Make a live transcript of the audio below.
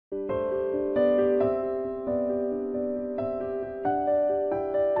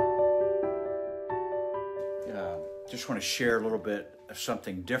just want to share a little bit of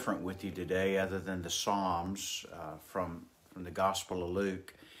something different with you today other than the Psalms from the Gospel of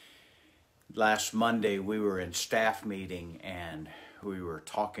Luke. Last Monday we were in staff meeting and we were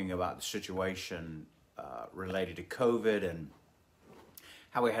talking about the situation related to COVID and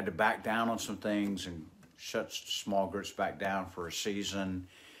how we had to back down on some things and shut small groups back down for a season.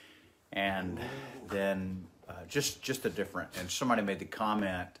 And then just the different, and somebody made the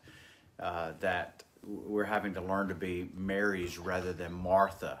comment that we're having to learn to be Marys rather than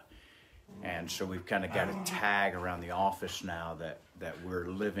Martha. And so we've kind of got a tag around the office now that we're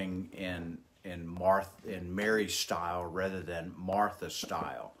living in Mary style rather than Martha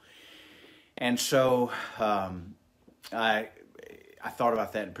style. And so I thought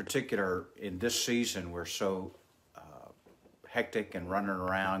about that in particular in this season. We're so hectic and running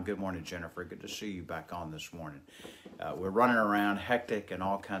around. Good morning, Jennifer. Good to see you back on this morning. We're running around hectic and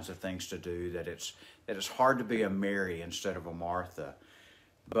all kinds of things to do that it's hard to be a Mary instead of a Martha.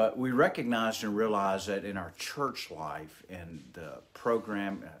 But we recognized and realized that in our church life and the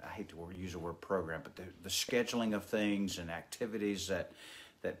program, I hate to use the word program, but the scheduling of things and activities that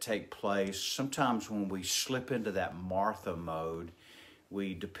take place, sometimes when we slip into that Martha mode,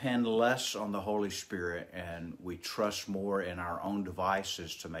 we depend less on the Holy Spirit and we trust more in our own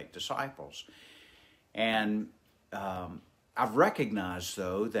devices to make disciples. And I've recognized,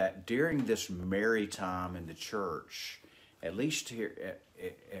 though, that during this Mary time in the church, at least here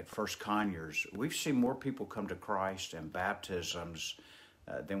at First Conyers, we've seen more people come to Christ and baptisms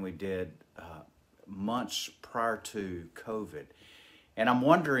than we did months prior to COVID. And I'm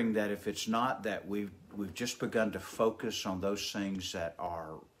wondering that if it's not that we've just begun to focus on those things that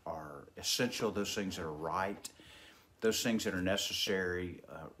are essential, those things that are right, those things that are necessary,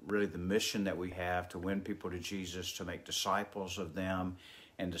 really the mission that we have to win people to Jesus, to make disciples of them,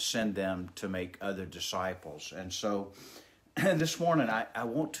 and to send them to make other disciples. And so this morning I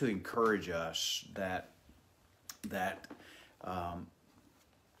want to encourage us that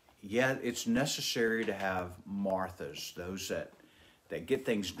yeah, it's necessary to have Marthas, those that get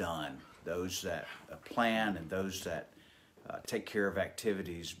things done, those that plan and those that take care of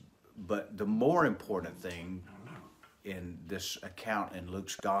activities. But the more important thing in this account in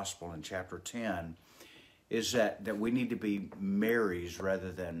Luke's Gospel in chapter 10 is that we need to be Marys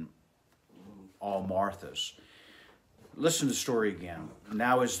rather than all Marthas. Listen to the story again.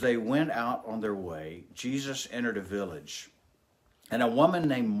 Now as they went out on their way, Jesus entered a village, and a woman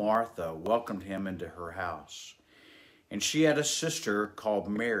named Martha welcomed him into her house. And she had a sister called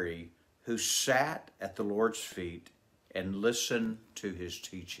Mary who sat at the Lord's feet and listened to his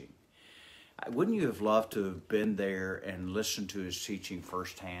teaching. Wouldn't you have loved to have been there and listened to his teaching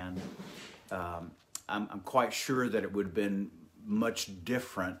firsthand? I'm quite sure that it would have been much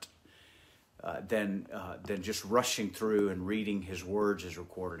different than just rushing through and reading his words as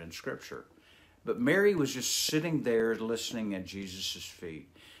recorded in Scripture. But Mary was just sitting there listening at Jesus'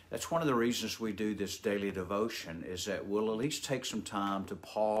 feet. That's one of the reasons we do this daily devotion, is that we'll at least take some time to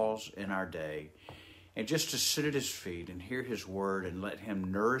pause in our day and just to sit at his feet and hear his word and let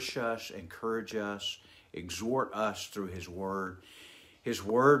him nourish us, encourage us, exhort us through his word. His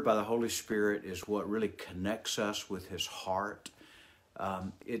word by the Holy Spirit is what really connects us with his heart.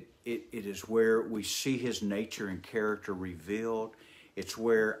 It is where we see his nature and character revealed. It's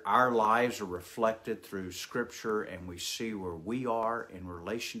where our lives are reflected through Scripture and we see where we are in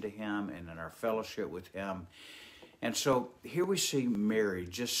relation to him and in our fellowship with him. And so here we see Mary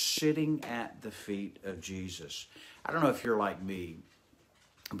just sitting at the feet of Jesus. I don't know if you're like me,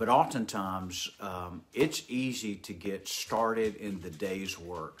 but oftentimes it's easy to get started in the day's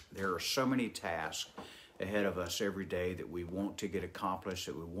work. There are so many tasks ahead of us every day that we want to get accomplished,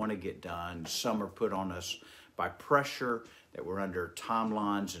 that we want to get done. Some are put on us by pressure, that we're under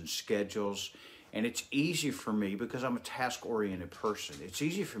timelines and schedules. And it's easy for me, because I'm a task-oriented person, it's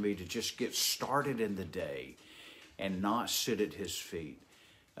easy for me to just get started in the day and not sit at his feet.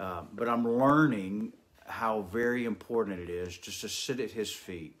 But I'm learning how very important it is just to sit at his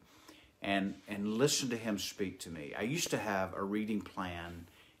feet and listen to him speak to me. I used to have a reading plan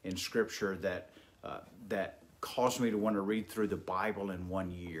in Scripture that caused me to want to read through the Bible in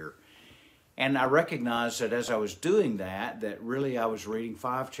 1 year. And I recognized that as I was doing that really I was reading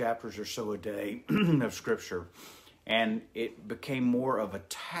 5 chapters or so a day of Scripture. And it became more of a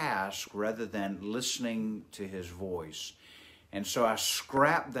task rather than listening to his voice. And so I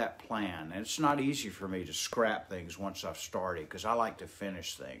scrapped that plan. And it's not easy for me to scrap things once I've started, because I like to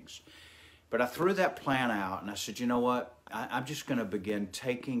finish things. But I threw that plan out and I said, you know what? I'm just going to begin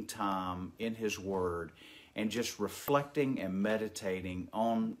taking time in his word and just reflecting and meditating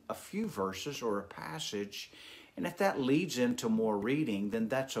on a few verses or a passage And if that leads into more reading, then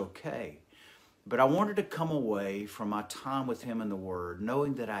that's okay. But I wanted to come away from my time with him in the Word,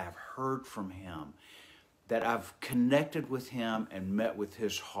 knowing that I have heard from him, that I've connected with him and met with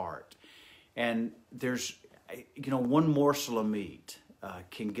his heart. And there's, one morsel of meat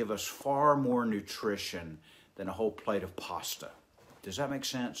can give us far more nutrition than a whole plate of pasta. Does that make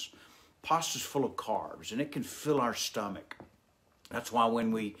sense? Pasta's full of carbs, and it can fill our stomach. That's why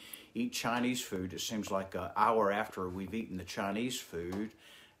when we eat Chinese food, it seems like an hour after we've eaten the Chinese food,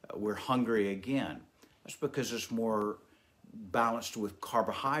 we're hungry again. That's because it's more balanced with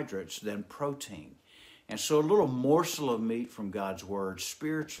carbohydrates than protein. And so a little morsel of meat from God's Word,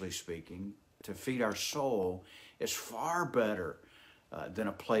 spiritually speaking, to feed our soul is far better than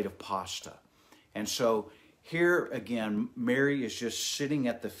a plate of pasta. And so here again, Mary is just sitting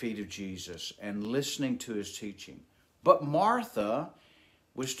at the feet of Jesus and listening to his teaching. But Martha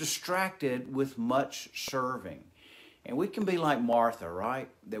was distracted with much serving. And we can be like Martha, right?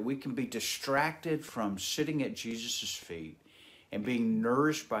 That we can be distracted from sitting at Jesus' feet and being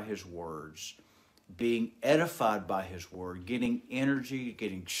nourished by his words, being edified by his word, getting energy,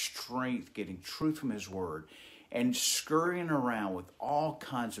 getting strength, getting truth from his word, and scurrying around with all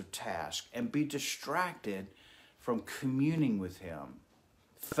kinds of tasks and be distracted from communing with him,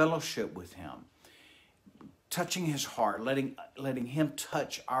 fellowship with him, touching his heart, letting him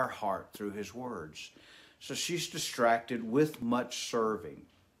touch our heart through his words. So she's distracted with much serving.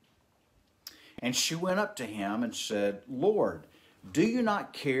 And she went up to him and said, "Lord, do you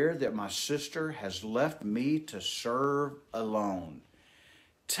not care that my sister has left me to serve alone?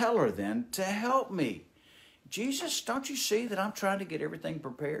 Tell her then to help me." Jesus, don't you see that I'm trying to get everything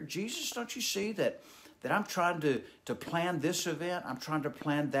prepared? Jesus, don't you see that I'm trying to plan this event? I'm trying to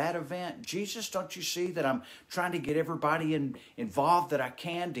plan that event. Jesus, don't you see that I'm trying to get everybody involved that I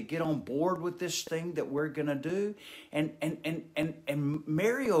can to get on board with this thing that we're going to do? And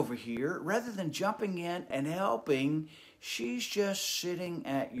Mary over here, rather than jumping in and helping, she's just sitting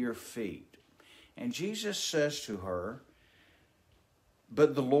at your feet. And Jesus says to her,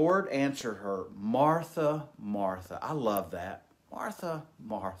 but the Lord answered her, "Martha, Martha." I love that. Martha,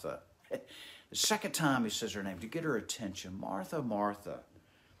 Martha. The second time he says her name to get her attention. Martha, Martha.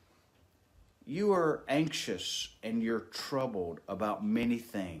 You are anxious and you're troubled about many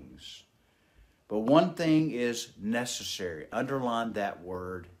things. But one thing is necessary. Underline that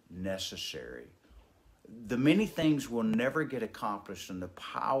word, necessary. The many things will never get accomplished in the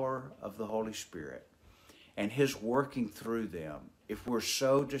power of the Holy Spirit and his working through them if we're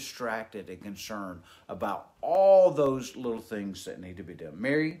so distracted and concerned about all those little things that need to be done.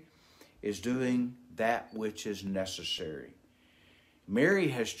 Mary is doing that which is necessary. Mary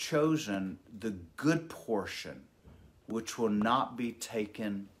has chosen the good portion, which will not be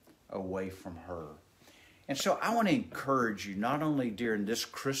taken away from her. And so I want to encourage you, not only during this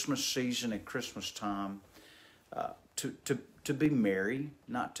Christmas season at Christmas time, to be Mary,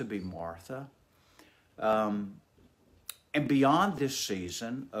 not to be Martha. And beyond this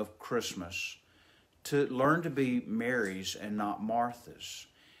season of Christmas, to learn to be Marys and not Marthas.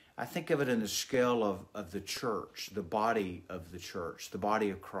 I think of it in the scale of the church, the body of the church, the body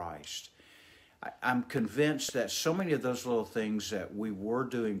of Christ. I'm convinced that so many of those little things that we were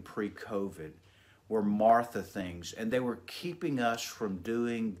doing pre-COVID were Martha things, and they were keeping us from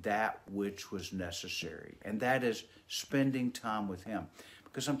doing that which was necessary, and that is spending time with him.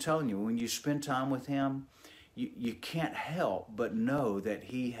 Because I'm telling you, when you spend time with him, you can't help but know that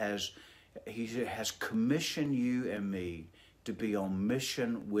he has commissioned you and me to be on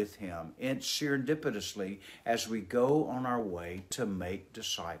mission with him, and serendipitously as we go on our way to make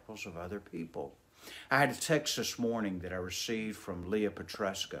disciples of other people. I had a text this morning that I received from Leah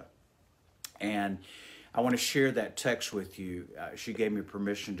Petreska, and I want to share that text with you. She gave me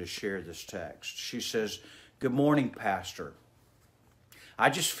permission to share this text. She says, "Good morning, Pastor. I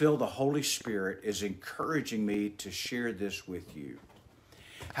just feel the Holy Spirit is encouraging me to share this with you.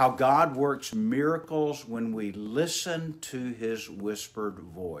 How God works miracles when we listen to his whispered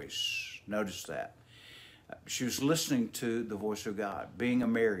voice." Notice that. She was listening to the voice of God, being a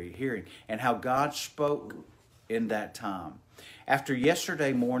Mary, hearing, and how God spoke in that time. After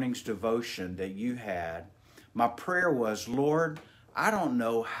yesterday morning's devotion that you had, my prayer was, "Lord, I don't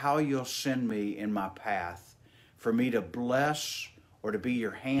know how you'll send me in my path for me to bless or to be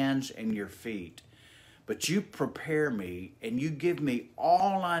your hands and your feet. But you prepare me and you give me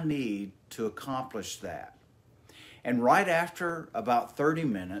all I need to accomplish that." And right after about 30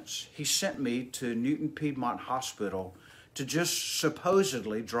 minutes, he sent me to Newton Piedmont Hospital to just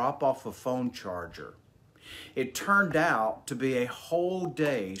supposedly drop off a phone charger. It turned out to be a whole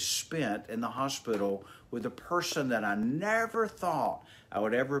day spent in the hospital with a person that I never thought I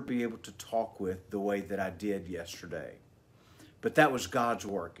would ever be able to talk with the way that I did yesterday. But that was God's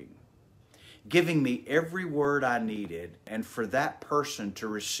working, giving me every word I needed, and for that person to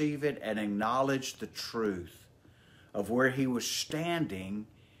receive it and acknowledge the truth of where he was standing.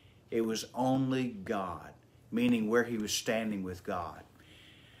 It was only God, meaning where he was standing with God.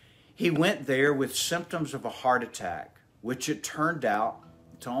 He went there with symptoms of a heart attack, which it turned out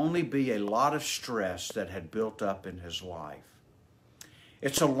to only be a lot of stress that had built up in his life.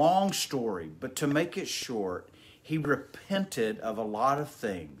 It's a long story, but to make it short, he repented of a lot of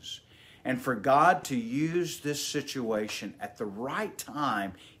things. And for God to use this situation at the right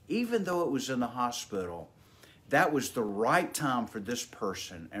time, even though it was in the hospital, that was the right time for this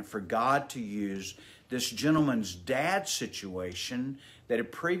person, and for God to use this gentleman's dad's situation that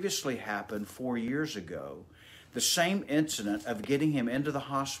had previously happened 4 years ago. The same incident of getting him into the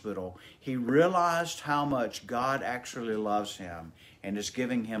hospital, he realized how much God actually loves him and is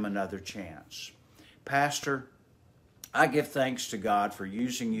giving him another chance. Pastor, I give thanks to God for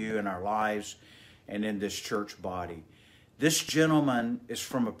using you in our lives and in this church body. This gentleman is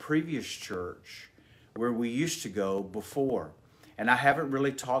from a previous church where we used to go before. And I haven't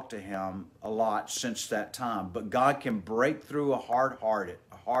really talked to him a lot since that time. But God can break through a hard-hearted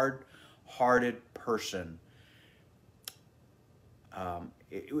person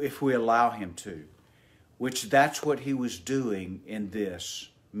if we allow him to. Which that's what he was doing in this.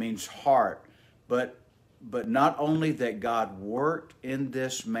 Means heart. But not only that God worked in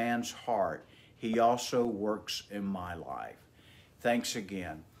this man's heart, he also works in my life. Thanks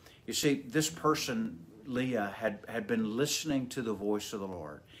again. You see, this person, Leah, had been listening to the voice of the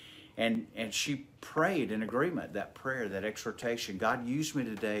Lord. And she prayed in agreement, that prayer, that exhortation. God, use me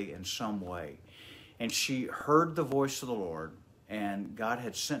today in some way. And she heard the voice of the Lord, and God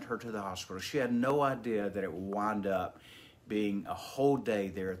had sent her to the hospital. She had no idea that it would wind up being a whole day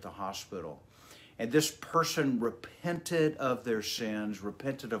there at the hospital. And this person repented of their sins,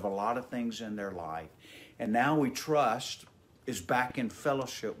 repented of a lot of things in their life. And now we trust is back in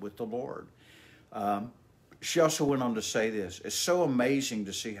fellowship with the Lord. She also went on to say this: it's so amazing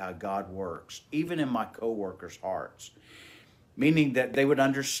to see how God works, even in my co-workers' hearts. Meaning that they would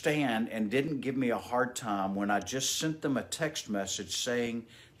understand and didn't give me a hard time when I just sent them a text message saying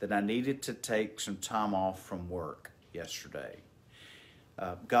that I needed to take some time off from work yesterday.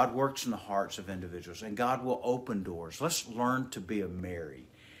 God works in the hearts of individuals, and God will open doors. Let's learn to be a Mary.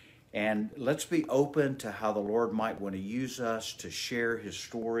 And let's be open to how the Lord might want to use us to share his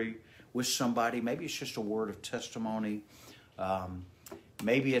story with somebody. Maybe it's just a word of testimony.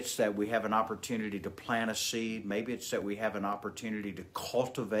 Maybe it's that we have an opportunity to plant a seed. Maybe it's that we have an opportunity to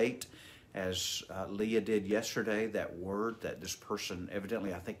cultivate, as Leah did yesterday, that word that this person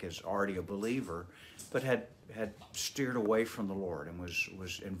evidently, I think, is already a believer, but had steered away from the Lord and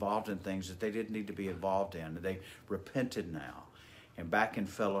was involved in things that they didn't need to be involved in. They repented now and back in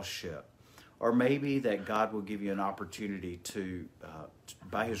fellowship. Or maybe that God will give you an opportunity to,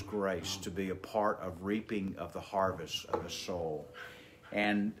 by his grace, to be a part of reaping of the harvest of a soul.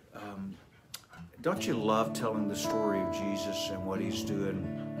 And don't you love telling the story of Jesus and what he's doing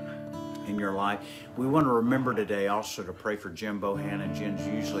in your life? We want to remember today also to pray for Jim Bohannon. Jim's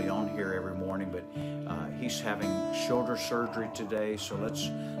usually on here every morning, but he's having shoulder surgery today, so let's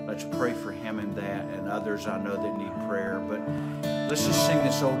pray for him in that, and others I know that need prayer. But let's just sing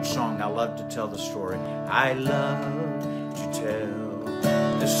this old song. I love to tell the story. I love to tell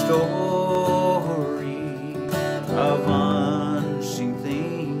the story of unseen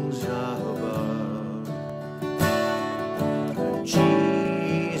things above, of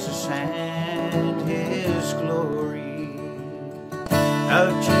Jesus and his glory,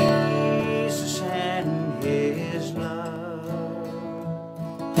 of Jesus and his love.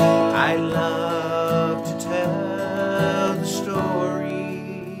 I love to tell the story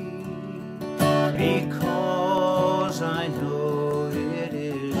because I know it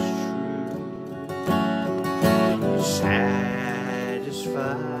is true.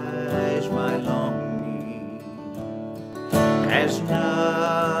 Satisfies my longing as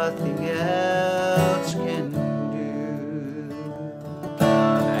nothing else can do.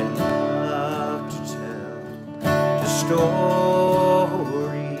 I love to tell the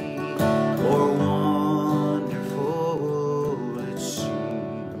story, more wonderful it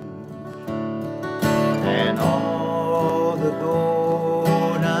seems, and all the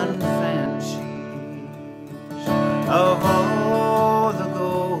golden fancies of all the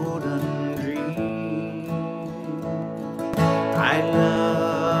golden dreams. I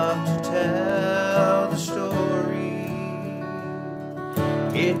love to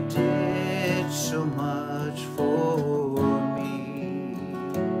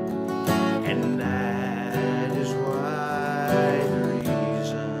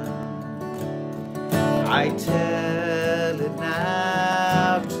I tell it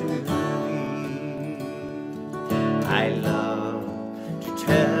now to thee. I love to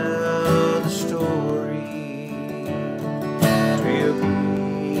tell the story. 'Twill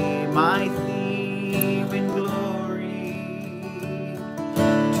be my theme in glory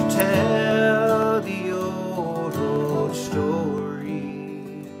to tell the old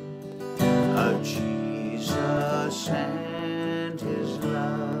story of Jesus and his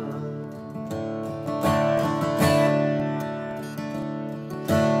love.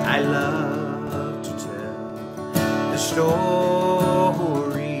 I love to tell the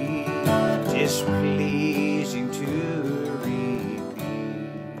story, just pleasing to repeat.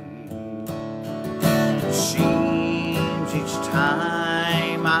 It seems each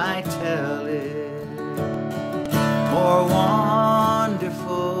time I tell it more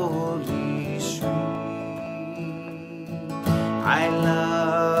wonderfully sweet. I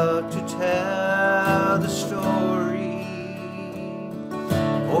love to tell the story,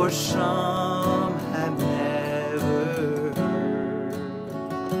 for some have never heard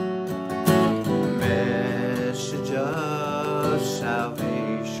the message of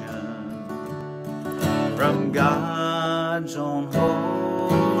salvation from God's own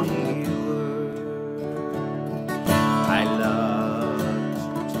holy word. I love to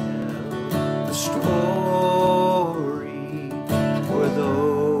tell the story for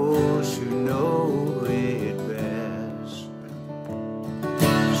those who know it best.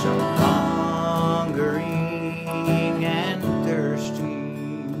 So hungering and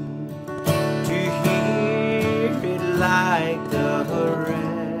thirsting to hear it like the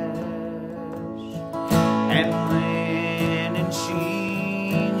rest, and when in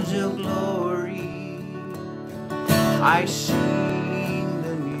scenes of glory I sing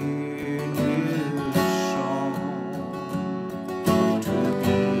the new song, to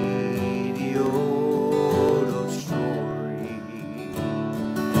be the old story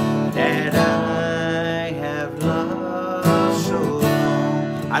that I have loved so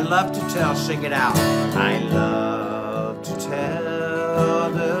long. I love to tell, sing it out. I love to tell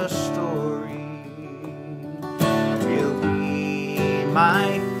the story. Will be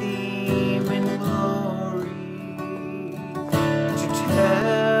my theme in glory to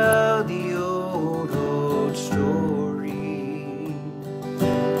tell the old story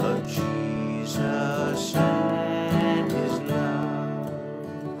of Jesus and his love.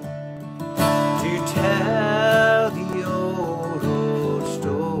 To tell the old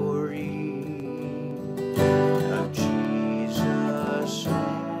story of Jesus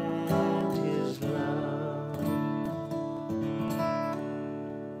and his love.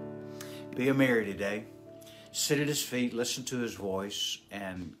 Be a Mary today. Sit at his feet, listen to his voice,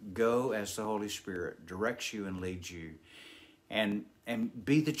 and go as the Holy Spirit directs you and leads you. And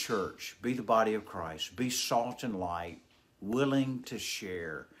be the church, be the body of Christ, be salt and light, willing to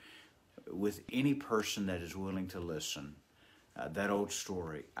share with any person that is willing to listen. That old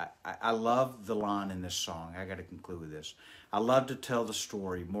story. I love the line in this song. I got to conclude with this. I love to tell the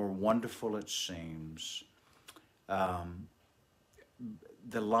story, more wonderful it seems.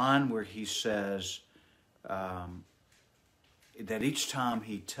 The line where he says that each time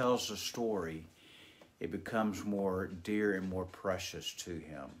he tells a story, it becomes more dear and more precious to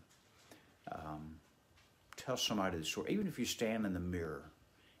him. Tell somebody the story. Even if you stand in the mirror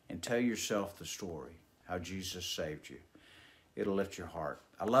and tell yourself the story, how Jesus saved you, it'll lift your heart.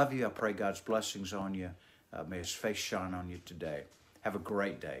 I love you. I pray God's blessings on you. May his face shine on you today. Have a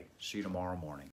great day. See you tomorrow morning.